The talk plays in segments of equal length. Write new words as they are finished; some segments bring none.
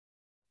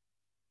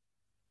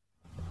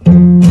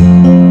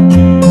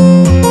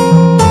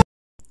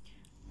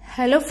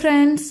Hello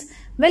friends,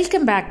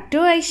 welcome back to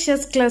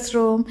Aisha's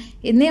classroom.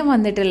 ഇന്ന് ഞാൻ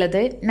വന്നിട്ടുള്ളത്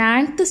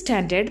 9th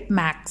standard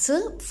maths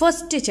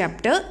first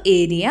chapter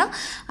area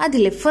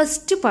അതിലെ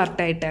first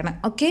പാർട്ടായിട്ടാണ്.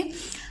 Okay,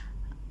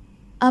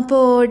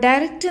 അപ്പോൾ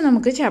ഡയറക്റ്റ്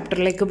നമുക്ക്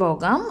ചാപ്റ്ററിലേക്ക്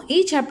പോകാം. ഈ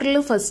ചാപ്റ്ററിൽ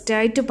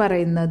ഫസ്റ്റായിട്ട്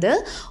പറയുന്നത്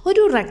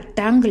ഒരു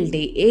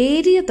റെക്റ്റാങ്കിളിൻ്റെ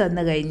ഏരിയ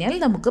തന്നു കഴിഞ്ഞാൽ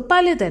നമുക്ക്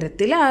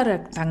പലതരത്തിൽ ആ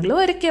റെക്റ്റാങ്കിൾ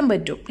വരയ്ക്കാൻ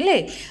പറ്റും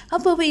അല്ലേ.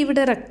 അപ്പോൾ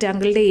ഇവിടെ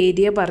റെക്റ്റാങ്കിളിൻ്റെ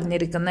ഏരിയ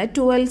പറഞ്ഞിരിക്കുന്നത്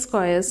 12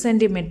 സ്ക്വയർ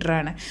സെൻറ്റിമീറ്റർ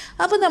ആണ്.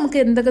 അപ്പോൾ നമുക്ക്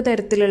എന്തൊക്കെ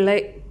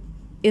തരത്തിലുള്ള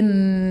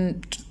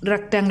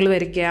റെക്റ്റാങ്കിൾ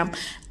വരയ്ക്കാം?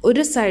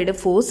 ഒരു സൈഡ്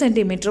 4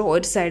 സെൻറ്റിമീറ്റർ,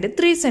 ഒരു സൈഡ്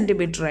 3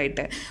 സെൻറ്റിമീറ്റർ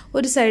ആയിട്ട്,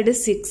 ഒരു സൈഡ്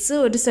 6,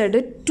 ഒരു സൈഡ്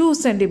 2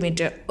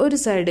 സെൻറ്റിമീറ്റർ, ഒരു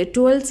സൈഡ്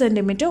 12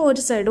 സെൻറ്റിമീറ്റർ,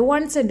 ഒരു സൈഡ്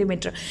 1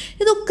 സെൻറ്റിമീറ്റർ.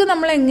 ഇതൊക്കെ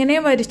നമ്മൾ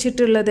എങ്ങനെയാണ്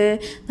വരച്ചിട്ടുള്ളത്?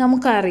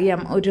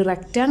 നമുക്കറിയാം, ഒരു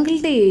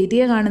റെക്റ്റാങ്കിളിൻ്റെ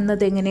ഏരിയ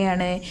കാണുന്നത്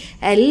എങ്ങനെയാണ്?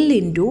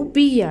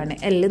 L×B ആണ്.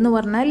 L എന്ന്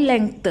പറഞ്ഞാൽ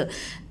ലെങ്ത്ത്,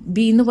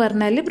 B എന്ന്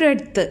പറഞ്ഞാൽ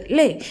ബ്രെഡ്ത്ത്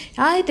അല്ലേ.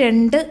 ആ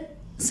രണ്ട്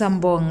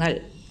സംഭവങ്ങൾ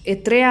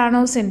എത്രയാണോ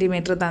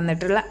സെൻറ്റിമീറ്റർ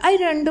തന്നിട്ടുള്ള ആ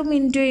രണ്ടും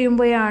ഇൻറ്റു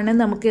ചെയ്യുമ്പോഴാണ്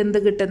നമുക്ക് എന്ത്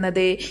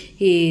കിട്ടുന്നത്?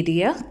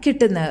 ഏരിയ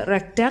കിട്ടുന്നത്,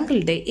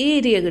 റെക്റ്റാങ്കിളിൻ്റെ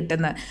ഏരിയ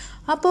കിട്ടുന്നത്.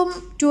 അപ്പം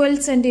 12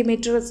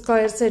 സെൻറ്റിമീറ്റർ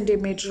സ്ക്വയർ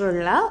സെൻറ്റിമീറ്റർ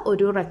ഉള്ള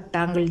ഒരു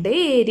റെക്റ്റാങ്കിളിൻ്റെ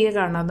ഏരിയ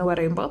കാണാമെന്ന്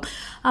പറയുമ്പോൾ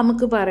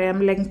നമുക്ക് പറയാം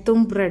ലെങ്ത്തും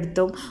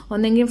ബ്രെഡ്ത്തും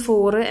ഒന്നെങ്കിൽ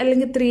 4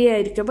 അല്ലെങ്കിൽ 3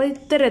 ആയിരിക്കും. അപ്പോൾ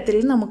ഇത്തരത്തിൽ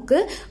നമുക്ക്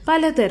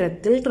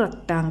പലതരത്തിൽ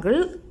റെക്റ്റാങ്കിൾ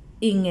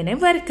ഇങ്ങനെ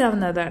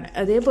വരയ്ക്കാവുന്നതാണ്.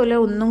 അതേപോലെ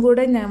ഒന്നും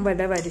കൂടെ ഞാൻ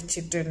ഇവിടെ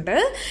വരച്ചിട്ടുണ്ട്.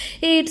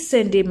 8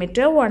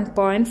 സെൻറ്റിമീറ്റർ,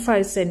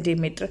 1.5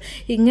 സെൻറ്റിമീറ്റർ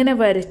ഇങ്ങനെ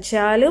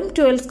വരച്ചാലും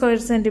 12 സ്ക്വയർ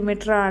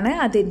സെൻറ്റിമീറ്റർ ആണ്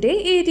അതിൻ്റെ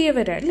ഏരിയ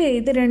വരിക അല്ലേ.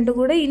 ഇത് രണ്ടും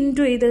കൂടെ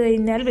ഇൻറ്റു ചെയ്ത്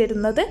കഴിഞ്ഞാൽ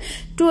വരുന്നത്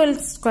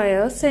 12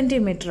 സ്ക്വയർ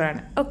സെൻറ്റിമീറ്റർ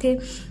ആണ്. ഓക്കെ,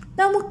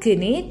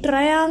 നമുക്കിനി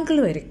ട്രയാങ്കിൾ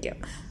വരയ്ക്കാം.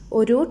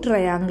 ഒരു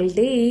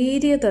ട്രയാങ്കിളിൻ്റെ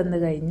ഏരിയ തന്നു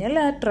കഴിഞ്ഞാൽ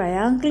ആ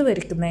ട്രയാങ്കിൾ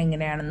വരയ്ക്കുന്നത്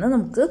എങ്ങനെയാണെന്ന്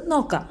നമുക്ക്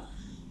നോക്കാം.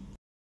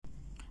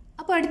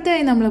 അപ്പോൾ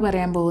അടുത്തായി നമ്മൾ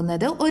പറയാൻ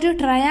പോകുന്നത് ഒരു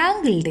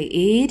ട്രയാങ്കിളിൻ്റെ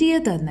ഏരിയ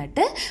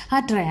തന്നിട്ട് ആ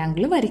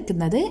ട്രയാങ്കിൾ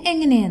വരയ്ക്കുന്നത്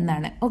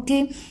എങ്ങനെയെന്നാണ്. ഓക്കെ,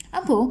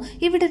 അപ്പോൾ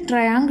ഇവിടെ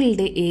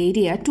ട്രയാങ്കിളിൻ്റെ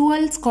ഏരിയ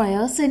 12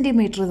 സ്ക്വയർ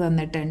സെൻറ്റിമീറ്റർ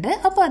തന്നിട്ടുണ്ട്.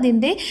 അപ്പോൾ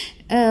അതിൻ്റെ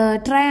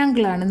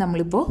ട്രയാങ്കിളാണ്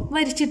നമ്മളിപ്പോൾ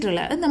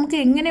വരച്ചിട്ടുള്ളത്. അത് നമുക്ക്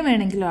എങ്ങനെ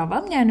വേണമെങ്കിലും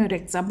ആവാം. ഞാനൊരു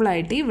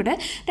എക്സാമ്പിളായിട്ട് ഇവിടെ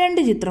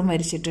 2 ചിത്രം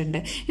വരച്ചിട്ടുണ്ട്.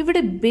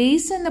 ഇവിടെ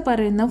ബേസ് എന്ന്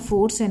പറയുന്ന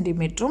 4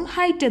 സെൻറ്റിമീറ്ററും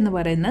ഹൈറ്റ് എന്ന്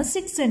പറയുന്ന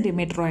 6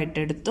 സെൻറ്റിമീറ്ററും ആയിട്ട്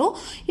എടുത്തു.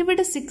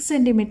 ഇവിടെ 6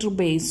 സെൻറ്റിമീറ്റർ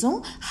ബേസും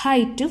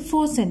ഹൈറ്റ്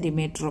 4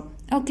 സെൻറ്റിമീറ്ററും.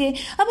 ഓക്കെ,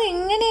 അപ്പോൾ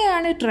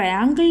എങ്ങനെയാണ്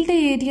ട്രയാങ്കിളിൻ്റെ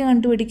ഏരിയ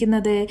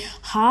കണ്ടുപിടിക്കുന്നത്?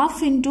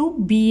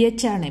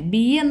 1/2 ആണ്. B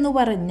എന്ന്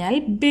പറഞ്ഞാൽ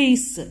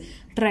ബേസ്,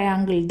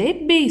 ട്രയാങ്കിളിൻ്റെ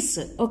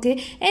ബേസ്. ഓക്കെ,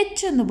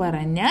 H എന്ന്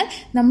പറഞ്ഞാൽ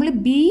നമ്മൾ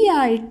B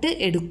ആയിട്ട്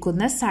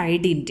എടുക്കുന്ന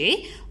സൈഡിൻ്റെ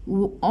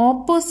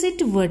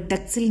ഓപ്പോസിറ്റ്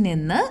വെർട്ടെക്സിൽ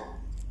നിന്ന്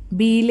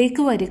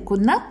ബിയിലേക്ക്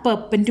വരയ്ക്കുന്ന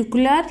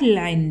പെർപെൻഡിക്കുലർ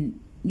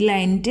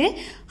ലൈനിൻ്റെ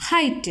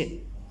ഹൈറ്റ്.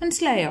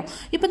 മനസ്സിലായോ?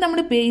 ഇപ്പം നമ്മൾ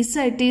ബേസ്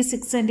ആയിട്ട്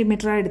 6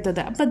 സെൻറ്റിമീറ്റർ എടുത്തത്.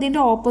 അപ്പം അതിൻ്റെ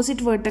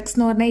ഓപ്പോസിറ്റ് വെർട്ടെക്സ്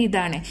എന്ന് പറഞ്ഞാൽ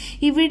ഇതാണ്.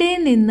 ഇവിടെ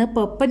നിന്ന്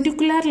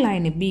പെർപെൻഡിക്കുലർ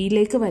ലൈന്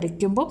ബിയിലേക്ക്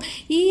വരയ്ക്കുമ്പോൾ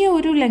ഈ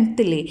ഒരു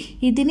ലെങ്ത്തിലെ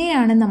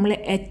ഇതിനെയാണ് നമ്മൾ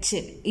H,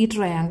 ഈ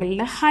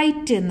ട്രയാങ്കിളിൻ്റെ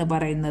ഹൈറ്റ് എന്ന്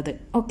പറയുന്നത്.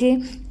 ഓക്കെ,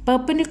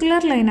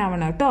 പെർപെൻഡിക്കുലർ ലൈൻ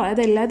ആവണം കേട്ടോ.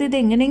 അതല്ലാതെ ഇത്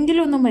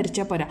എങ്ങനെയെങ്കിലും ഒന്നും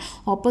വരച്ചാൽ പോരാ.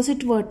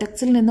 ഓപ്പോസിറ്റ്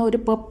വെർട്ടെക്സിൽ നിന്ന് ഒരു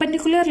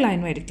പെർപെൻഡിക്കുലർ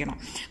ലൈൻ വരയ്ക്കണം.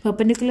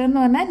 പെർപെൻഡിക്കുലർ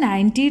എന്ന് പറഞ്ഞാൽ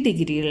 90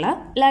 ഡിഗ്രിയുള്ള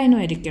ലൈൻ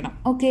വരയ്ക്കണം.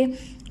 ഓക്കെ,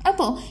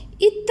 അപ്പോൾ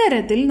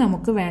ഇത്തരത്തിൽ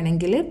നമുക്ക്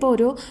വേണമെങ്കിൽ ഇപ്പോൾ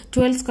ഒരു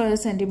 12 സ്ക്വയർ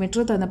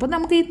സെൻറ്റിമീറ്റർ തന്നപ്പോൾ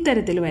നമുക്ക്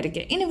ഇത്തരത്തിൽ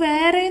വരയ്ക്കാം. ഇനി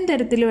വേറെയും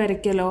തരത്തിൽ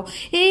വരയ്ക്കലോ.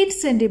 8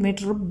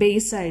 സെൻറ്റിമീറ്റർ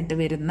ബേസ് ആയിട്ട്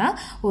വരുന്ന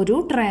ഒരു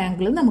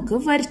ട്രയാങ്കിൾ നമുക്ക്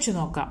വരച്ചു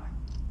നോക്കാം.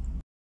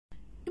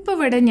 ഇപ്പോൾ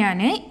ഇവിടെ ഞാൻ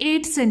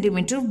 8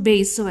 സെൻറ്റിമീറ്റർ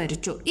ബേസ്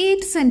വരച്ചു.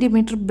 8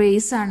 സെൻറ്റിമീറ്റർ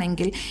ബേസ്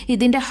ആണെങ്കിൽ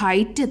ഇതിൻ്റെ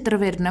ഹൈറ്റ് എത്ര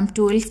വരണം?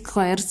 12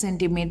 സ്ക്വയർ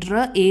സെൻറ്റിമീറ്റർ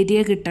ഏരിയ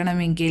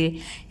കിട്ടണമെങ്കിൽ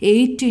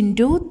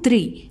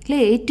 8×3 അല്ലേ.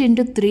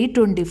 8×3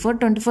 24,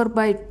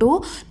 24/2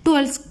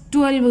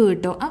 12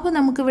 കിട്ടും. അപ്പോൾ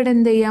നമുക്കിവിടെ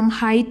എന്ത് ചെയ്യാം?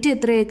 ഹൈറ്റ്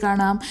എത്രയായി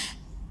കാണാം?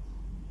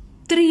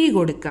 3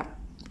 കൊടുക്കാം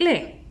അല്ലേ.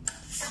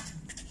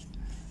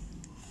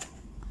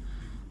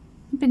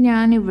 അപ്പം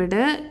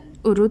ഞാനിവിടെ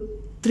ഒരു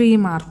 3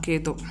 മാർക്ക്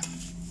ചെയ്തു.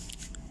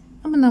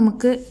 അപ്പം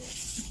നമുക്ക്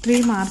 3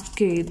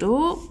 മാർക്ക് ചെയ്തു.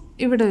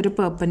 ഇവിടെ ഒരു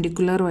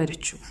പെർപെൻഡിക്കുലർ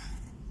വരച്ചു,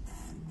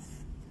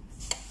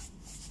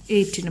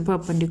 8ന്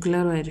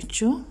പെർപെൻഡിക്കുലർ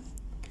വരച്ചു.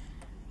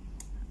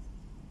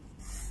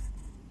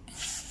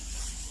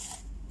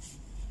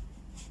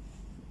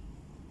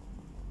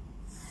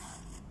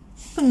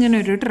 അപ്പം ഇങ്ങനെ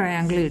ഒരു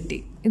ട്രയാങ്കിൾ കിട്ടി.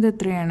 ഇത്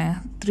എത്രയാണ്?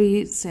 3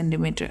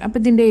 സെൻറ്റിമീറ്റർ. അപ്പം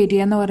ഇതിൻ്റെ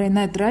ഏരിയ എന്ന്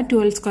പറയുന്നത് എത്ര?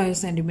 12 സ്ക്വയർ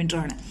സെൻറ്റിമീറ്റർ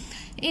ആണ്.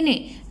 ഇനി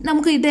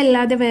നമുക്ക്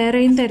ഇതല്ലാതെ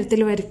വേറെയും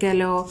തരത്തിൽ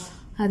വരയ്ക്കാമല്ലോ.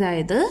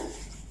 അതായത്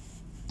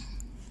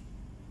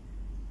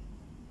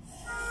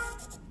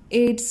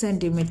 8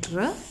 സെൻറ്റിമീറ്റർ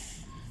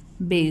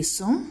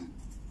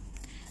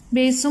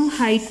ബേസും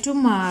ഹൈറ്റും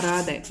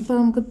മാറാതെ. ഇപ്പോൾ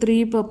നമുക്ക്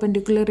 3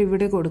 പെർപെൻഡിക്കുലർ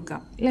ഇവിടെ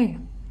കൊടുക്കാം അല്ലേ.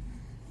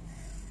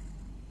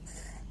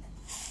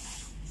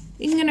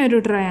 ഇങ്ങനെ ഒരു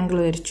ട്രയാങ്കിൾ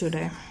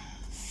വരച്ചൂടെ?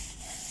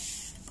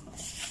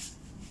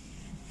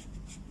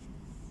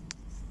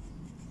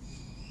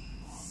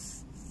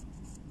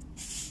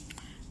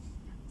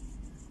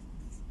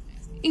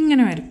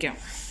 ഇങ്ങനെ വരയ്ക്കാം.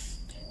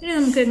 ഇനി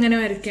നമുക്ക് എങ്ങനെ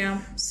വരയ്ക്കാം?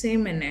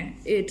 സെയിം തന്നെ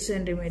 8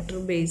 സെൻറ്റിമീറ്റർ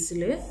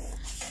ബേസിൽ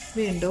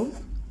വീണ്ടും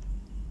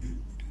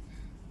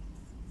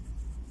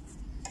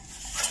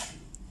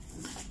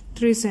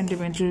 3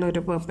 സെൻറ്റിമീറ്ററിൽ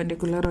ഒരു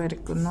പെർപെൻഡിക്കുലർ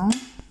വരയ്ക്കുന്നു.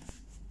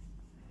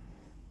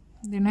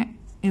 ഇതിനെ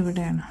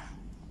ഇവിടെയാണ്.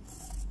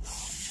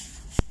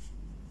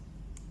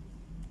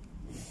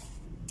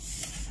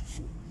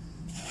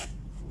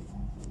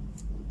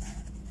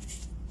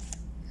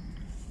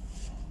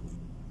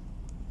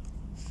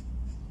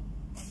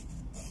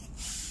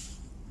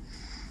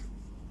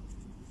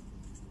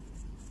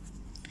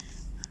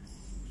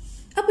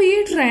 അപ്പോൾ ഈ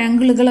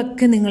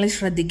ട്രയാങ്കിളുകളൊക്കെ നിങ്ങൾ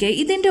ശ്രദ്ധിക്കുക.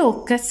 ഇതിൻ്റെ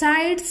ഒക്കെ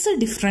സൈഡ്സ്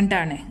ഡിഫറെൻ്റ്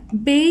ആണ്.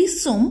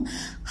 ബേസും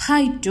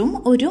ഹൈറ്റും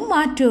ഒരു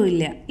മാറ്റവും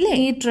ഇല്ല അല്ലേ?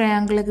 ഈ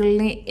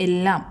ട്രയാങ്കിളുകളിലെ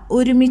എല്ലാം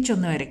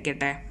ഒരുമിച്ചൊന്ന്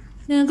വരയ്ക്കട്ടെ.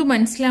 നിങ്ങൾക്ക്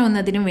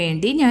മനസ്സിലാവുന്നതിന്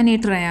വേണ്ടി ഞാൻ ഈ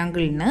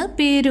ട്രയാങ്കിളിന്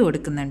പേര്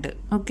കൊടുക്കുന്നുണ്ട്.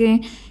 Okay,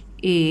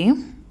 A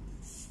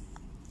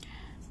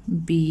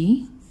B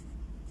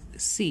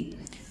C.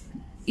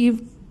 ഈ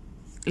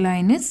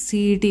ലൈന്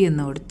സി ഡി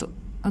എന്ന് കൊടുത്തു.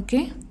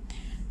 ഓക്കെ,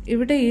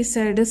 ഇവിടെ ഈ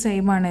സൈഡ്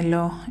സെയിം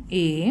ആണല്ലോ.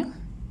 എ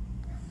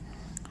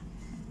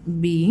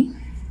ബി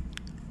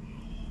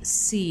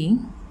സി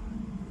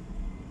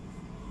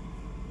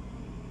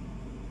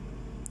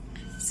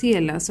സി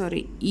അല്ല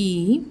സോറി ഇ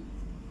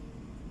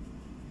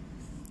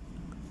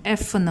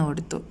എഫ് എന്ന്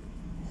കൊടുത്തു.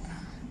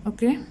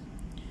 ഓക്കെ,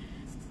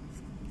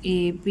 എ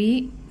ബി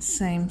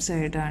സെയിം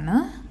സൈഡാണ്.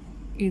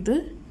 ഇത്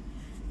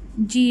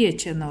ജി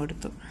എച്ച് എന്ന്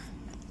കൊടുത്തു.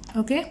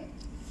 ഓക്കെ,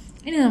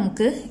 ഇനി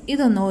നമുക്ക്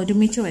ഇതൊന്ന്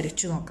ഒരുമിച്ച്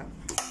വരച്ചു നോക്കാം.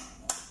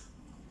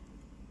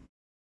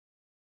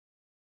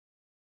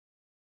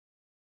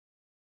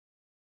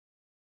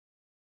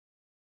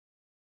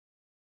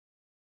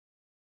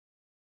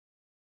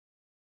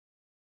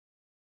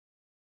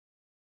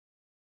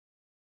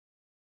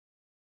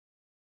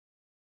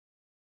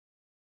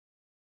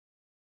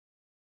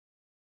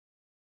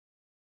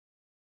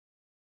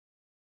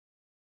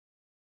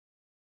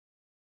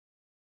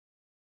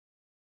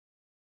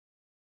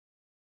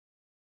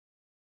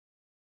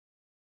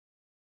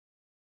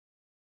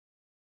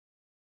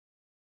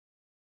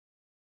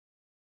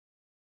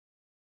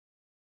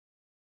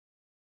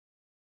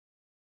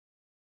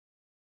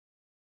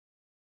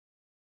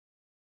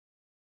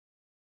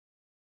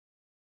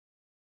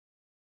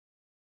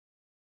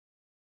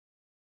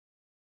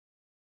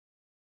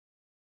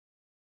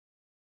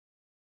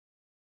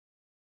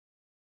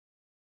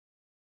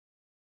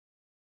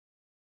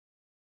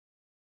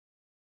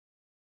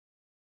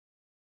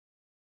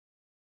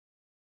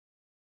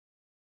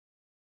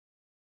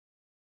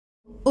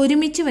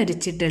 ഒരുമിച്ച്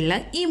വരച്ചിട്ടുള്ള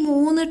ഈ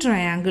 3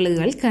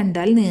 ട്രയാങ്കിളുകൾ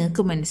കണ്ടാൽ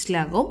നിങ്ങൾക്ക്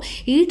മനസ്സിലാകും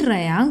ഈ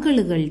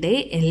ട്രയാങ്കിളുകളുടെ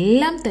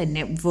എല്ലാം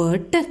തന്നെ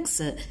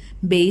വേർട്ടെക്സ്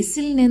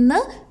ബേസിൽ നിന്ന്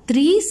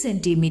 3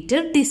 സെന്റിമീറ്റർ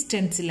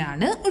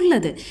ഡിസ്റ്റൻസിലാണ്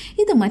ഉള്ളത്.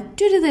 ഇത്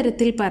മറ്റൊരു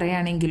തരത്തിൽ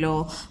പറയുകയാണെങ്കിലോ,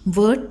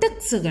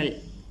 വേർട്ടെക്സുകൾ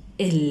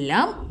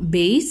എല്ലാം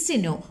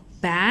ബേസിനു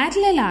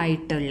പാരലൽ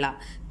ആയിട്ടുള്ള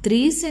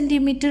 3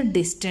 സെന്റിമീറ്റർ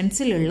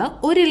ഡിസ്റ്റൻസിലുള്ള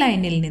ഒരു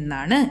ലൈനിൽ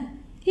നിന്നാണ്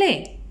അല്ലേ?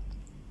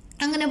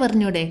 അങ്ങനെ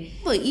പറഞ്ഞൂടെ?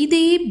 അപ്പോൾ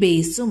ഇതേ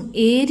ബേസും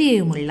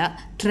ഏരിയയുമുള്ള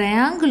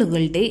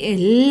ട്രയാങ്കിളുകളുടെ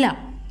എല്ലാം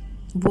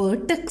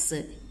വേർട്ടെക്സ്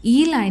ഈ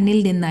ലൈനിൽ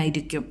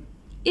നിന്നായിരിക്കും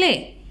അല്ലേ?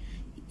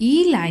 ഈ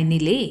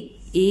ലൈനിലെ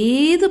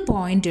ഏത്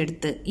പോയിന്റ്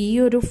എടുത്ത്, ഈ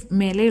ഒരു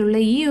മേലെയുള്ള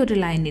ഈ ഒരു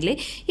ലൈനിലെ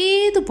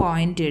ഏത്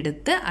പോയിന്റ്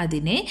എടുത്ത്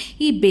അതിനെ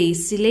ഈ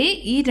ബേസിലെ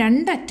ഈ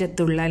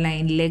രണ്ടറ്റത്തുള്ള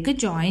ലൈനിലേക്ക്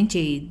ജോയിൻ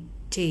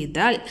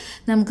ചെയ്താൽ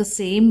നമുക്ക്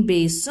സെയിം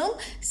ബേസും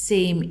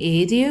സെയിം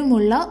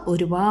ഏരിയയുമുള്ള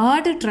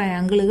ഒരുപാട്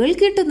ട്രയാങ്കിളുകൾ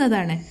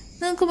കിട്ടുന്നതാണ്.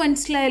 നിങ്ങൾക്ക്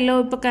മനസ്സിലായല്ലോ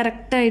ഇപ്പോൾ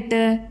കറക്റ്റായിട്ട്?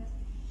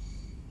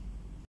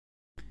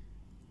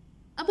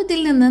 അപ്പോൾ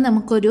ഇതിൽ നിന്ന്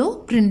നമുക്കൊരു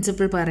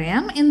പ്രിൻസിപ്പിൾ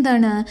പറയാം.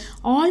 എന്താണ്?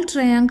 All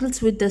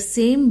triangles with the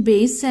same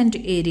base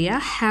and area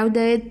have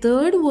the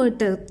third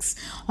vertex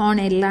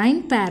on A line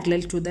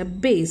parallel to the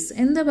base.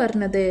 എന്താ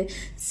പറഞ്ഞത്?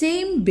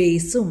 സെയിം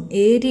ബേസും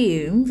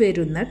ഏരിയയും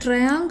വരുന്ന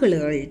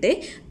ട്രയാങ്കിളുകളുടെ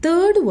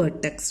തേർഡ്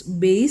വേർട്ടെക്സ്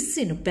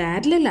ബേസിന്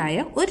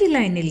പാരലലായ ഒരു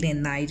ലൈനിൽ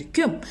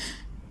നിന്നായിരിക്കും.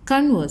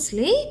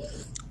 കൺവേഴ്സ്ലി,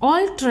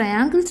 all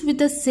triangles with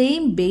the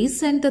same base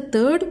and the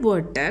third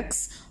vertex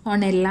on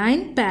a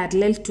line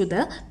parallel to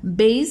the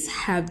base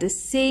have the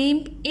same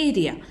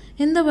area.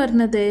 എന്താ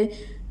പറഞ്ഞത്?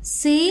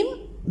 Same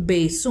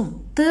ബേസും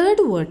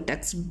third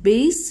vertex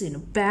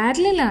ബേസിനും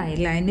പാരലലായ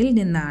ലൈനിൽ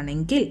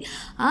നിന്നാണെങ്കിൽ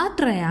ആ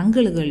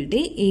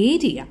ട്രയാങ്കിളുകളുടെ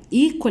ഏരിയ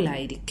ഈക്വൽ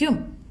ആയിരിക്കും.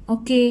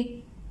 ഓക്കെ,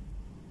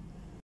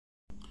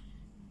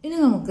 ഇനി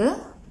നമുക്ക്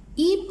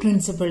ഈ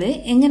പ്രിൻസിപ്പിള്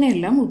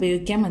എങ്ങനെയെല്ലാം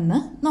ഉപയോഗിക്കാമെന്ന്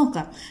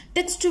നോക്കാം.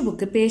 ടെക്സ്റ്റ്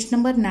ബുക്ക് പേജ്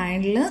നമ്പർ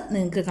 9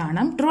 നിങ്ങൾക്ക്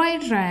കാണാം. Draw A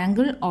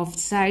triangle of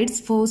sides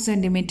 4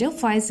 centimetre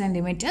 5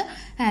 centimetre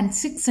and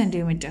 6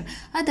 centimetre.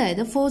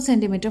 അതായത് 4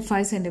 സെന്റിമീറ്റർ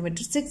 5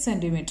 സെന്റിമീറ്റർ 6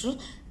 സെന്റിമീറ്റർ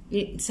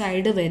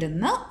സൈഡ്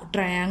വരുന്ന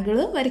ട്രയാങ്കിൾ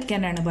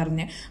വരയ്ക്കാനാണ്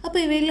പറഞ്ഞത്.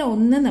 അപ്പോൾ ഇവയിൽ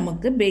ഒന്ന്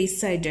നമുക്ക് ബേസ്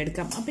ആയിട്ട്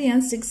എടുക്കാം. അപ്പോൾ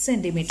ഞാൻ 6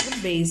 സെന്റിമീറ്റർ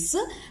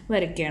ബേസ്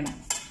വരയ്ക്കണം.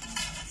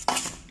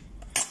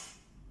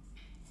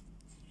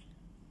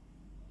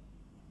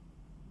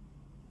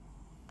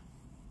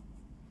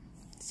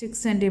 6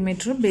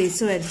 സെന്റിമീറ്റർ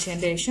ബേസ്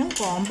വരച്ചതിന് ശേഷം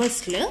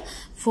കോമ്പസിൽ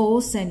 4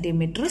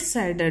 സെന്റിമീറ്റർ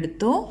സൈഡ്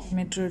എടുത്തു.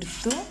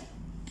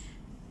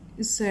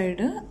 ഈ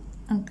സൈഡ്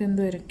നമുക്ക്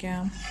എന്ത്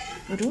വരയ്ക്കാം?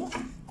 ഒരു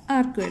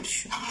ആർക്ക്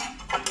വരച്ചു.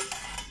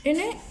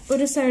 ഇനി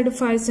ഒരു സൈഡ്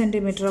 5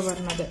 സെന്റിമീറ്റർ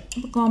പറഞ്ഞത്.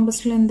 അപ്പോൾ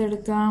കോമ്പസിൽ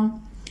എന്തെടുക്കാം?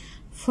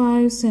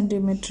 5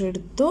 സെന്റിമീറ്റർ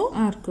എടുത്തു,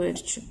 ആർക്ക്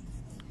വരച്ചു.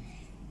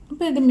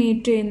 അപ്പോൾ ഇത്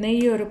മീറ്റ് ചെയ്യുന്ന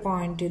ഈ ഒരു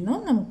പോയിന്റിൽ നിന്ന്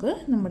നമുക്ക്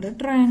നമ്മുടെ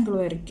ട്രയാങ്കിൾ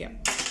വരയ്ക്കാം.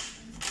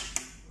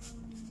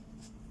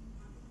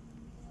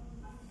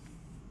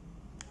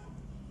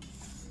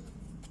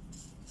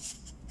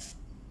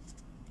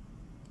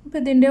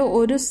 അപ്പോൾ ഇതിൻ്റെ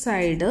ഒരു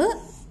സൈഡ്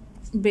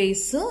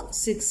ബേസ്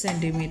 6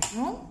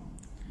 സെൻറ്റിമീറ്ററും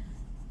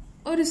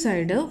ഒരു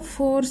സൈഡ്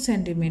 4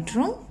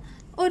 സെൻറ്റിമീറ്ററും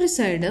ഒരു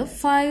സൈഡ്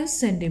 5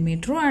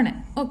 സെൻറ്റിമീറ്ററും ആണ്.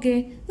 ഓക്കെ,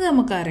 ഇത്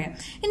നമുക്കറിയാം.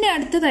 ഇനി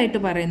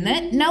അടുത്തതായിട്ട്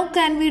പറയുന്നത് now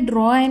can we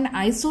draw an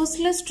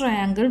isosceles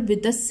triangle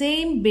with the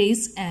same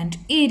base and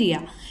area.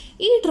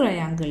 ഈ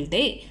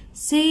ട്രയാങ്കിളുടെ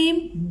സെയിം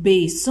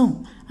ബേസും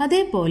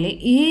അതേപോലെ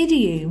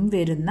ഏരിയയും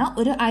വരുന്ന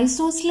ഒരു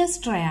ഐസോസ്ലെസ്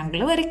ട്രയാങ്കിൾ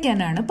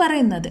വരയ്ക്കാനാണ്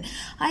പറയുന്നത്.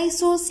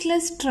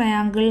 ഐസോസ്ലെസ്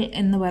ട്രയാങ്കിൾ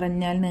എന്ന്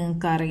പറഞ്ഞാൽ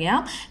നിങ്ങൾക്കറിയാം,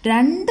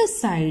 രണ്ട്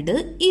സൈഡ്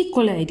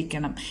ഈക്വൽ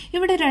ആയിരിക്കണം.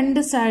 ഇവിടെ രണ്ട്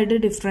സൈഡ്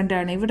ഡിഫറെൻ്റ്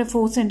ആണ്. ഇവിടെ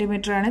 4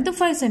 സെൻറ്റിമീറ്റർ ആണ്, ഇത്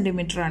 5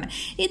 സെൻറ്റിമീറ്റർ ആണ്.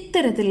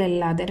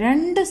 ഇത്തരത്തിലല്ലാതെ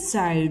രണ്ട്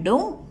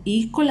സൈഡും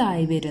ഈക്വൽ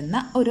ആയി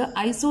വരുന്ന ഒരു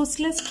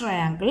isosceles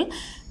triangle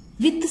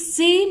with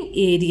same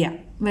area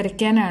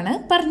വരയ്ക്കാനാണ്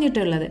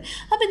പറഞ്ഞിട്ടുള്ളത്.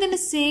 അപ്പോൾ ഇതിൻ്റെ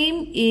സെയിം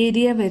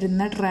ഏരിയ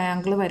വരുന്ന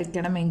ട്രയാങ്കിൾ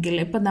വരയ്ക്കണമെങ്കിൽ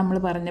ഇപ്പം നമ്മൾ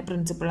പറഞ്ഞ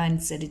പ്രിൻസിപ്പിൾ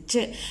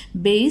അനുസരിച്ച്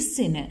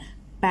ബേസിന്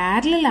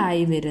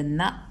പാരലലായി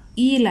വരുന്ന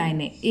ഈ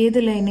ലൈന്, ഏത്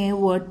ലൈന്?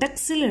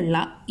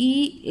 വേർട്ടെക്സിലുള്ള ഈ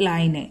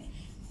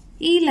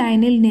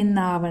ലൈനിൽ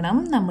നിന്നാവണം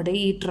നമ്മുടെ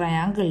ഈ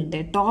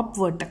ട്രയാങ്കിളിൻ്റെ ടോപ്പ്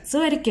വേർട്ടെക്സ്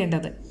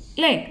വരയ്ക്കേണ്ടത്,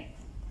 അല്ലേ?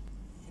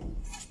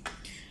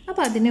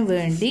 അപ്പോൾ അതിന്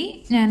വേണ്ടി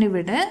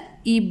ഞാനിവിടെ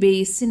ഈ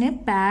ബേസിന്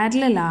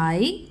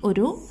പാരലലായി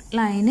ഒരു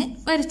ലൈന്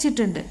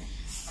വരച്ചിട്ടുണ്ട്.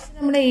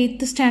 നമ്മുടെ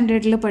 8th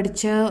സ്റ്റാൻഡേർഡിൽ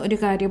പഠിച്ച ഒരു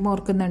കാര്യം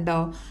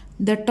ഓർക്കുന്നുണ്ടോ?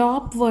 The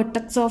top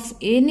vertex of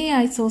any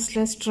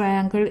isosceles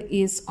triangle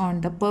is on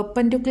the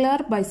perpendicular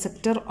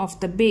bisector of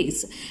the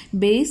base.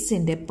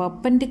 ബേസിൻ്റെ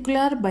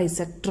perpendicular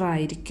bisector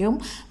ആയിരിക്കും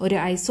ഒരു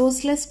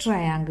ഐസോസ്ലെസ്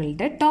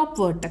ട്രയാങ്കിളിൻ്റെ ടോപ്പ്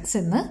വേർട്ടെക്സ്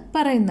എന്ന്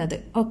പറയുന്നത്.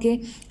 ഓക്കെ,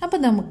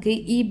 അപ്പോൾ നമുക്ക്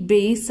ഈ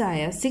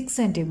ബേസായ 6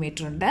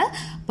 സെൻറ്റിമീറ്ററിൻ്റെ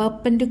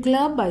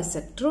perpendicular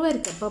bisector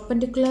വരയ്ക്കാം.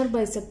 perpendicular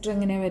bisector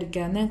എങ്ങനെ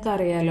വരയ്ക്കാം നിങ്ങൾക്ക്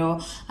അറിയാലോ.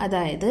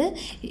 അതായത്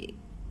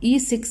ഈ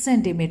 6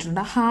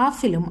 സെൻറ്റിമീറ്ററിൻ്റെ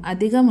ഹാഫിലും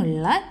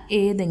അധികമുള്ള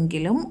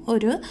ഏതെങ്കിലും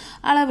ഒരു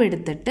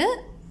അളവെടുത്തിട്ട്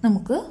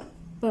നമുക്ക്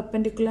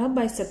പെർപെൻഡിക്കുലർ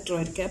ബൈസെക്ടർ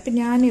വരയ്ക്കുക. അപ്പം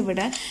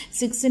ഞാനിവിടെ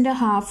 6ൻ്റെ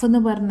ഹാഫ് എന്ന്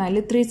പറഞ്ഞാൽ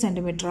 3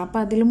 സെൻറ്റിമീറ്റർ, അപ്പോൾ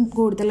അതിലും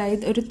കൂടുതലായി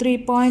ഒരു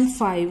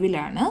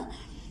 3.5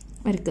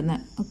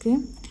 വരയ്ക്കുന്നത്. ഓക്കെ,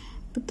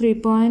 അപ്പോൾ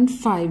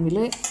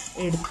 3.5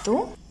 എടുത്തു,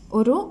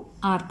 ഒരു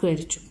ആർക്ക്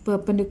വരച്ചു.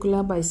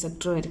 പെർപെൻഡിക്കുലർ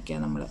ബൈസെക്ടർ വരയ്ക്കുക.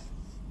 നമ്മൾ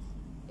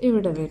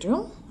ഇവിടെ വരും,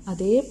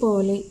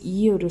 അതേപോലെ ഈ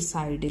ഒരു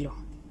സൈഡിലും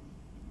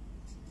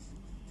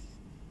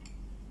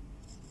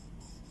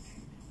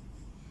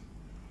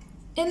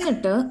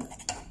എന്നിട്ട്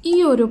ഈ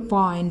ഒരു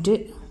പോയിന്റ്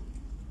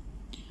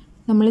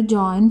നമ്മൾ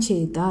ജോയിൻ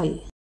ചെയ്താൽ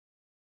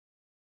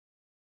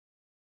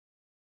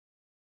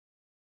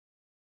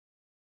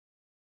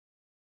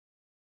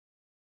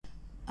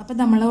അപ്പം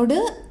നമ്മളോട്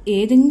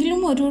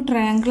ഏതെങ്കിലും ഒരു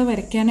ട്രയാങ്കിൾ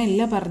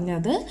വരയ്ക്കാനല്ല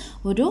പറഞ്ഞത്,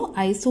 ഒരു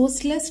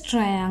isosceles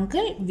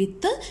triangle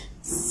with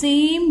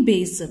same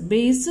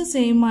base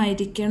same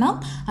ആയിരിക്കണം,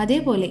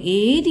 അതേപോലെ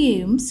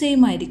ഏരിയയും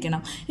സെയിം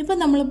ആയിരിക്കണം. ഇപ്പം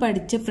നമ്മൾ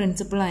പഠിച്ച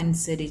പ്രിൻസിപ്പിൾ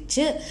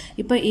അനുസരിച്ച്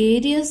ഇപ്പം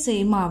ഏരിയ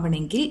സെയിം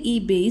ആവണമെങ്കിൽ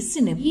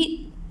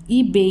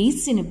ഈ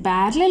ബേസിന്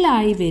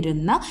പാരലലായി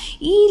വരുന്ന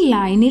ഈ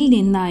ലൈനിൽ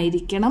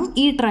നിന്നായിരിക്കണം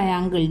ഈ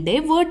ട്രയാങ്കിളിൻ്റെ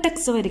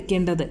വേർട്ടെക്സ്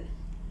വരയ്ക്കേണ്ടത്,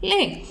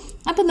 അല്ലേ?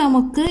 അപ്പം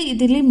നമുക്ക്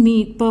ഇതിൽ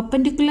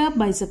പെർപെൻഡിക്കുലർ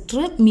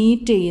ബൈസെക്ടർ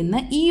മീറ്റ് ചെയ്യുന്ന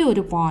ഈ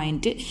ഒരു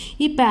പോയിന്റ്,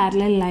 ഈ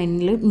പാരലൽ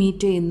ലൈനിൽ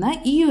മീറ്റ് ചെയ്യുന്ന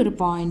ഈ ഒരു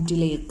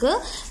പോയിന്റിലേക്ക്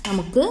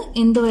നമുക്ക്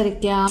എന്ത്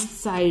വരയ്ക്കാം?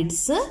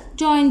 സൈഡ്സ്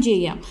ജോയിൻ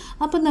ചെയ്യാം.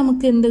 അപ്പം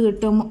നമുക്ക് എന്ത്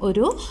കിട്ടും?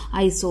 ഒരു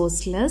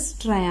ഐസോസ്ലെസ്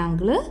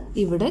ട്രയാങ്കിൾ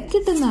ഇവിടെ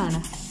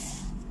കിട്ടുന്നതാണ്.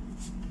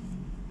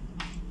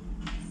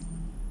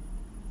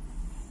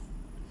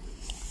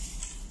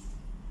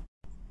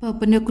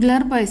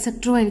 പെർപെൻഡിക്കുലർ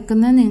ബൈസെക്ടർ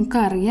വരയ്ക്കുന്നത് നിങ്ങൾക്ക്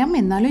അറിയാം,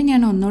 എന്നാലും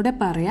ഞാൻ ഒന്നുകൂടെ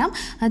പറയാം.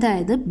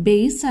 അതായത്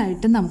ബേസ്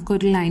ആയിട്ട്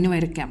നമുക്കൊരു ലൈൻ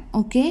വരയ്ക്കാം.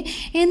 ഓക്കെ,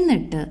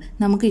 എന്നിട്ട്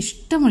നമുക്ക്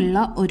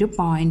ഇഷ്ടമുള്ള ഒരു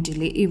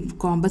പോയിന്റിൽ ഈ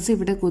കോമ്പസ്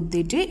ഇവിടെ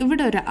കുത്തിയിട്ട്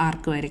ഇവിടെ ഒരു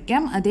ആർക്ക്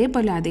വരയ്ക്കാം.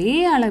 അതേപോലെ അതേ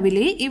അളവിൽ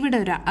ഇവിടെ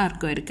ഒരു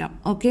ആർക്ക് വരയ്ക്കാം.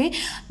 ഓക്കെ,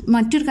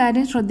 മറ്റൊരു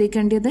കാര്യം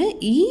ശ്രദ്ധിക്കേണ്ടത്,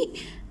 ഈ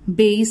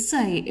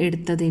ബേസായി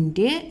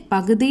എടുത്തതിൻ്റെ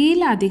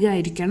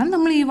പകുതിയിലധികമായിരിക്കണം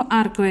നമ്മൾ ഈ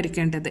ആർക്ക്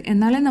വരയ്ക്കേണ്ടത്,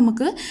 എന്നാലേ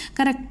നമുക്ക്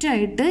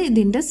കറക്റ്റായിട്ട്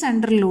ഇതിൻ്റെ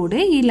സെൻറ്ററിലൂടെ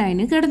ഈ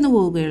ലൈന് കടന്നു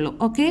പോവുകയുള്ളൂ.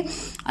 ഓക്കെ,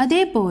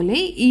 അതേപോലെ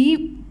ഈ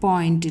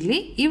പോയിന്റിൽ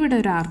ഇവിടെ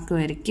ഒരു ആർക്ക്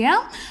വരയ്ക്കാം,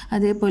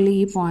 അതേപോലെ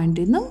ഈ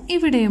പോയിന്റിൽ നിന്നും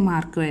ഇവിടെയും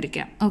ആർക്ക്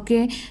വരയ്ക്കാം. ഓക്കെ,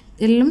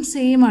 എല്ലാം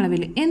സെയിം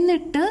അളവിൽ,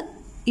 എന്നിട്ട്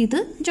ഇത്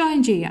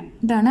ജോയിൻ ചെയ്യാം.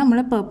 ഇതാണ്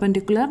നമ്മളെ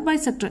പെർപെൻഡിക്കുലർ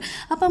ബൈസെക്ടർ.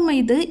 അപ്പം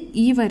ഇത്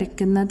ഈ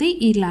വരയ്ക്കുന്നത്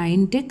ഈ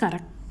ലൈനിൻ്റെ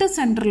കറക്റ്റ്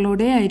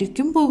സെൻറ്ററിലൂടെ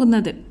ആയിരിക്കും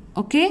പോകുന്നത്.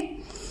 ഓക്കെ,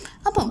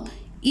 അപ്പം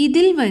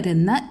ഇതിൽ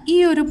വരുന്ന ഈ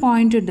ഒരു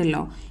പോയിന്റ്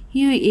ഉണ്ടല്ലോ,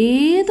 ഈ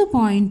ഏത്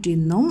പോയിന്റിൽ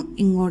നിന്നും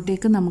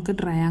ഇങ്ങോട്ടേക്ക് നമുക്ക്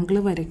ട്രയാങ്കിൾ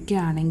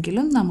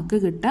വരയ്ക്കുകയാണെങ്കിലും നമുക്ക്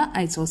കിട്ടുക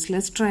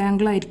ഐസോസ്ലെസ്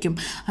ട്രയാങ്കിൾ ആയിരിക്കും.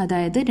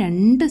 അതായത്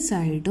രണ്ട്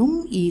സൈഡും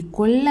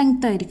ഈക്വൽ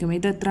ലെങ്ത് ആയിരിക്കും.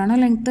 ഇത് എത്രയാണോ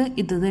ലെങ്ത്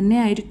ഇത് തന്നെ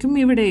ആയിരിക്കും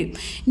ഇവിടെയും.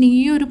 ഇനി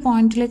ഈ ഒരു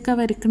പോയിന്റിലേക്ക്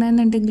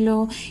വരയ്ക്കണമെന്നുണ്ടെങ്കിലോ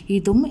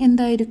ഇതും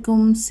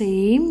എന്തായിരിക്കും?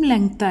 സെയിം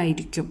ലെങ്ത്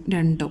ആയിരിക്കും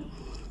രണ്ടും.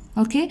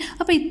 ഓക്കെ,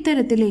 അപ്പോൾ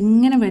ഇത്തരത്തിൽ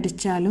എങ്ങനെ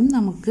വരച്ചാലും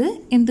നമുക്ക്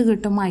എന്ത്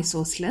കിട്ടും?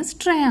 ഐസോസ്ലെസ്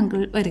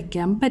ട്രയാങ്കിൾ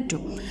വരയ്ക്കാൻ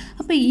പറ്റും.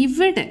 അപ്പോൾ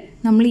ഇവിടെ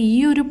നമ്മൾ ഈ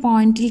ഒരു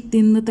പോയിന്റിൽ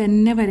നിന്ന്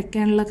തന്നെ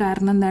വരയ്ക്കാനുള്ള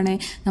കാരണം എന്താണ്?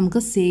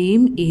 നമുക്ക്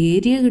സെയിം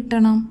ഏരിയ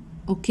കിട്ടണം.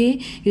 ഓക്കെ,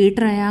 ഈ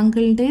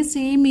ട്രയാങ്കിളിൻ്റെ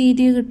സെയിം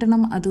ഏരിയ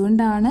കിട്ടണം.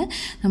 അതുകൊണ്ടാണ്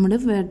നമ്മുടെ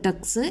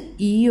വെർട്ടെക്സ്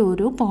ഈ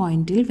ഒരു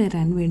പോയിന്റിൽ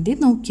വരാൻ വേണ്ടി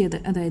നോക്കിയത്.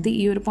 അതായത്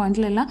ഈ ഒരു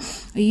പോയിന്റിലല്ല,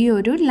 ഈ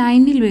ഒരു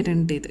ലൈനിൽ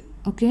വരേണ്ടത്.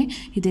 ഓക്കെ,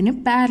 ഇതിന്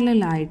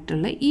പാരലൽ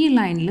ആയിട്ടുള്ള ഈ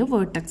ലൈനിൽ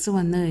വെർട്ടെക്സ്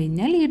വന്നു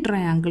കഴിഞ്ഞാൽ ഈ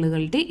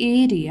ട്രയാങ്കിളുകളുടെ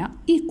ഏരിയ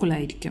ഈക്വൽ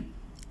ആയിരിക്കും.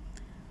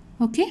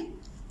 ഓക്കെ,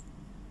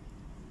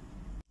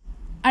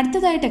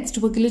 അടുത്തതായി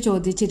ടെക്സ്റ്റ് ബുക്കിൽ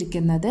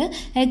ചോദിച്ചിരിക്കുന്നത്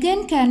again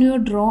can you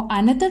draw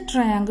another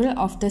triangle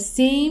of the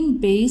same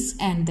base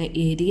and the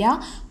area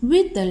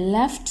with the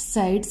left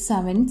side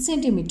 7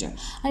 cm.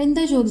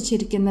 അതെന്താ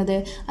ചോദിച്ചിരിക്കുന്നത്?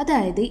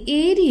 അതായത്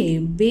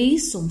ഏരിയയും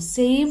ബേസും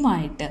സെയിം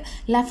ആയിട്ട്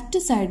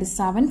ലെഫ്റ്റ് സൈഡ്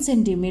 7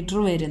 cm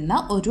വരുന്ന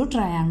ഒരു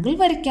ട്രയാങ്കിൾ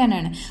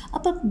വരയ്ക്കാനാണ്.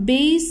 അപ്പം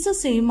ബേസ്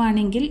സെയിം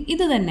ആണെങ്കിൽ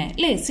ഇത് തന്നെ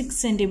അല്ലേ 6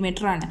 cm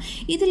ആണ്.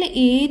 ഇതിൽ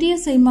ഏരിയ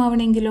സെയിം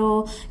ആവണമെങ്കിലോ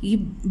ഈ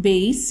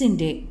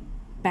ബേസിൻ്റെ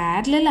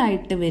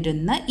പാരലലായിട്ട്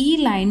വരുന്ന ഈ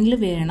ലൈനിൽ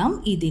വേണം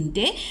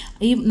ഇതിൻ്റെ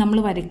ഈ നമ്മൾ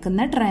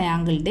വരയ്ക്കുന്ന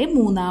ട്രയാങ്കിളിൻ്റെ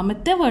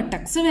മൂന്നാമത്തെ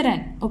വെർട്ടെക്സ് വരാൻ.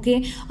 ഓക്കെ,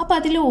 അപ്പോൾ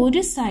അതിൽ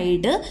ഒരു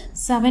സൈഡ്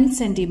 7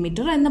 cm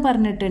എന്ന്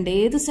പറഞ്ഞിട്ടുണ്ട്.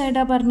 ഏത്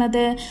സൈഡാണ്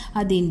പറഞ്ഞത്?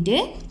 അതിൻ്റെ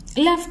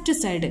ലെഫ്റ്റ്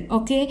സൈഡ്.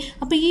 ഓക്കെ,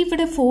 അപ്പോൾ ഈ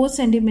ഇവിടെ 4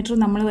 cm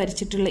നമ്മൾ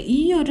വരച്ചിട്ടുള്ള ഈ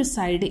ഒരു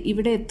സൈഡ്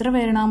ഇവിടെ എത്ര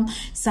വരണം?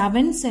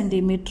 7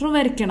 cm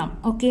വരയ്ക്കണം.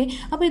 ഓക്കെ,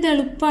 അപ്പോൾ ഇത്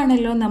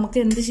എളുപ്പമാണല്ലോ. നമുക്ക്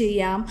എന്ത്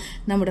ചെയ്യാം?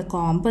 നമ്മുടെ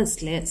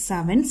കോമ്പസിൽ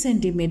 7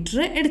 cm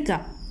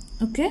എടുക്കാം.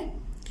 ഓക്കെ,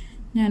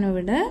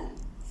 ഞാനിവിടെ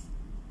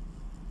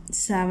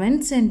 7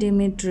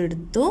 cm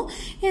എടുത്തു.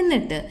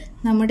 എന്നിട്ട്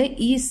നമ്മുടെ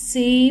ഈ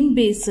സെയിം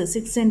ബേസ്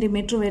 6 cm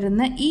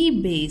വരുന്ന ഈ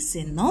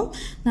ബേസിന്നും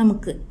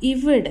നമുക്ക്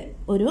ഇവിടെ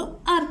ഒരു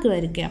ആർക്ക്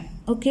വരയ്ക്കാം.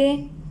 ഓക്കെ,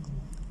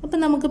 അപ്പം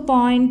നമുക്ക്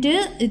പോയിന്റ്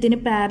ഇതിന്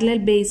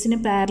പാരലൽ, ബേസിന്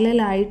പാരലൽ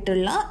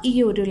ആയിട്ടുള്ള ഈ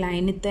ഒരു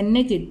ലൈനിൽ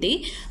തന്നെ കിട്ടി.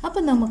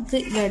 അപ്പം നമുക്ക്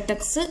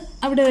വെർട്ടെക്സ്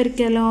അവിടെ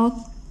വരയ്ക്കാമല്ലോ.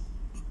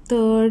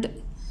 തേർഡ്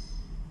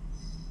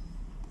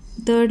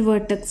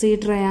വെർട്ടെക്സ് ഈ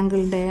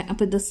ട്രയാങ്കിളിൻ്റെ.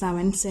 അപ്പോൾ ഇത്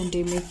 7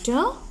 cm.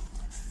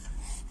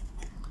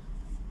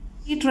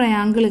 ഈ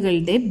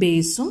ട്രയാങ്കിളുകളുടെ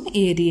ബേസും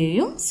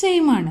ഏരിയയും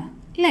സെയിം ആണ്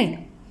അല്ലേ?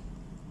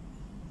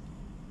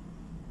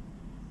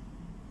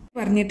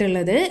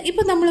 പറഞ്ഞിട്ടുള്ളത്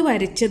ഇപ്പം നമ്മൾ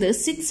വരച്ചത്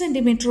 6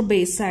 cm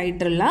ബേസ്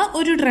ആയിട്ടുള്ള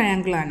ഒരു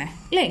ട്രയാങ്കിളാണ്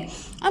അല്ലേ?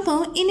 അപ്പോൾ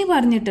ഇനി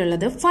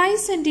പറഞ്ഞിട്ടുള്ളത് 5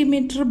 cm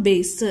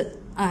ബേസ്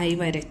ആയി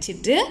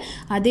വരച്ചിട്ട്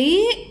അതേ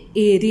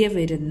ഏരിയ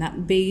വരുന്ന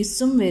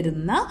ബേസും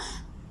വരുന്ന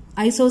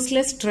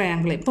ഐസോസ്ലെസ്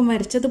ട്രയാങ്കിൾ ഇപ്പം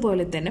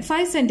വരച്ചതുപോലെ തന്നെ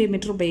 5 cm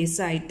ബേസ്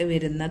ആയിട്ട്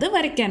വരുന്നത്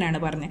വരയ്ക്കാനാണ്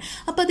പറഞ്ഞത്.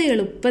 അപ്പോൾ അത്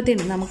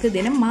എളുപ്പത്തിന് നമുക്ക്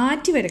ഇതിനെ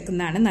മാറ്റി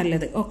വരയ്ക്കുന്നതാണ്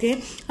നല്ലത്. ഓക്കെ,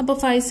 അപ്പോൾ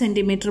 5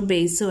 cm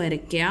ബേസ്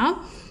വരയ്ക്കാം.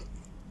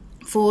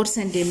 4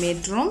 cm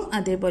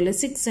അതേപോലെ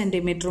 6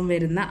 cm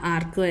വരുന്ന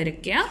ആർക്ക്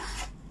വരയ്ക്കാം.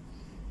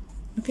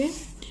 ഓക്കെ,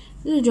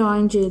 ഇത്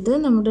ജോയിൻ ചെയ്ത്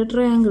നമ്മുടെ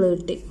ട്രയാങ്കിൾ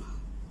കിട്ടി.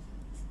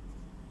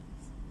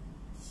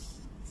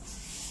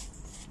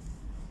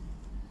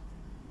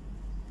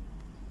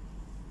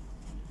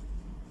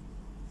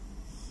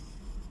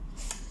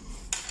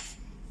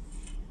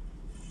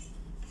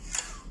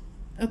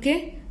 ഓക്കെ,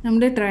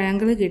 നമ്മുടെ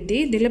ട്രയാങ്കിൾ കിട്ടി.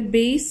 ഇതിലെ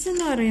ബേസ്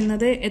എന്ന്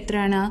പറയുന്നത്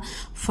എത്രയാണ്?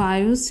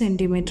 5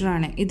 cm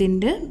ആണ്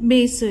ഇതിൻ്റെ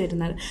ബേസ്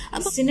വരുന്നത്.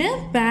 അപ്പം ഇതിന്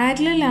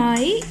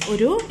പാരലലായി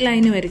ഒരു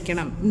ലൈൻ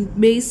വരയ്ക്കണം.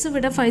 ബേസ്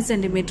ഇവിടെ 5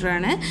 cm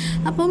ആണ്.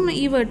 അപ്പം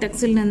ഈ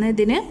വെർട്ടെക്സിൽ നിന്ന്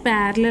ഇതിന്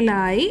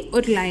പാരലലായി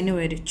ഒരു ലൈൻ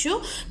വരച്ചു.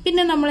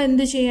 പിന്നെ നമ്മൾ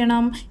എന്ത്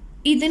ചെയ്യണം?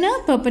 ഇതിന്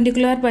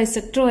പെർപെൻഡിക്കുലർ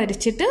ബൈസെക്ടർ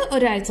വരച്ചിട്ട്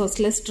ഒരു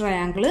ഐസോസ്ലെസ്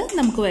ട്രയാങ്കിൾ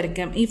നമുക്ക്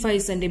വരയ്ക്കാം ഈ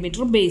 5 cm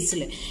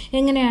ബേസിൽ.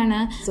 എങ്ങനെയാണ്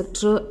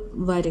ബൈസെക്ടർ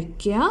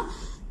വരയ്ക്കുക?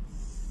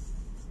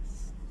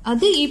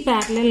 അത് ഈ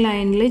പാരലൽ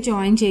ലൈനിൽ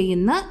ജോയിൻ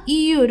ചെയ്യുന്ന ഈ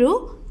ഒരു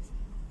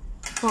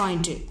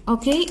പോയിന്റ്.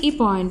 ഓക്കെ, ഈ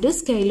പോയിന്റ്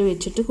സ്കെയിൽ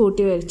വെച്ചിട്ട്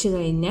കൂട്ടി വരച്ചു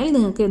കഴിഞ്ഞാൽ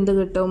നിങ്ങൾക്ക് എന്ത്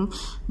കിട്ടും?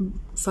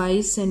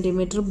 5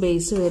 cm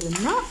ബേസ്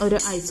വരുന്ന ഒരു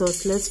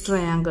ഐസോസ്ലെസ്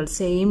ട്രയാങ്കിൾ,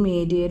 സെയിം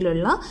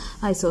ഏരിയയിലുള്ള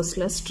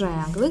ഐസോസ്ലെസ്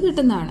ട്രയാങ്കിൾ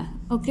കിട്ടുന്നതാണ്.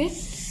 ഓക്കെ,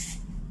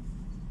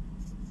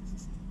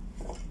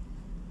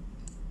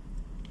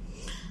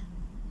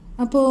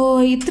 അപ്പോൾ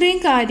ഇത്രയും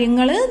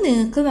കാര്യങ്ങൾ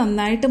നിങ്ങൾക്ക്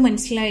നന്നായിട്ട്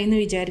മനസ്സിലായി എന്ന്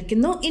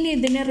വിചാരിക്കുന്നു. ഇനി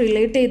ഇതിനെ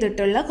റിലേറ്റ്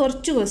ചെയ്തിട്ടുള്ള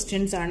കുറച്ച്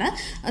ക്വസ്റ്റ്യൻസ് ആണ്.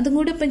 അതും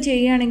കൂടി ഇപ്പം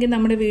ചെയ്യുകയാണെങ്കിൽ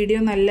നമ്മുടെ വീഡിയോ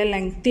നല്ല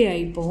ലെങ്തി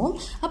ആയി പോവും.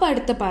 അപ്പോൾ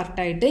അടുത്ത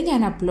പാർട്ടായിട്ട്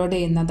ഞാൻ അപ്ലോഡ്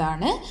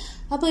ചെയ്യുന്നതാണ്.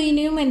 അപ്പോൾ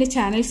ഇനിയും എൻ്റെ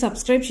ചാനൽ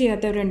സബ്സ്ക്രൈബ്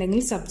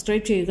ചെയ്യാത്തവരുണ്ടെങ്കിൽ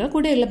സബ്സ്ക്രൈബ് ചെയ്യുക.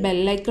 കൂടെയുള്ള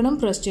ബെല്ലൈക്കണും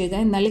പ്രസ് ചെയ്യുക.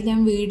 എന്നാലും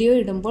ഞാൻ വീഡിയോ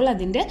ഇടുമ്പോൾ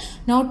അതിൻ്റെ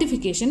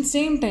നോട്ടിഫിക്കേഷൻ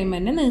സെയിം ടൈം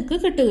തന്നെ നിങ്ങൾക്ക്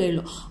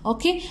കിട്ടുകയുള്ളൂ.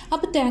 ഓക്കെ,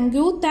 അപ്പോൾ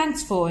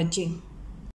താങ്ക്സ് ഫോർ വാച്ചിങ്.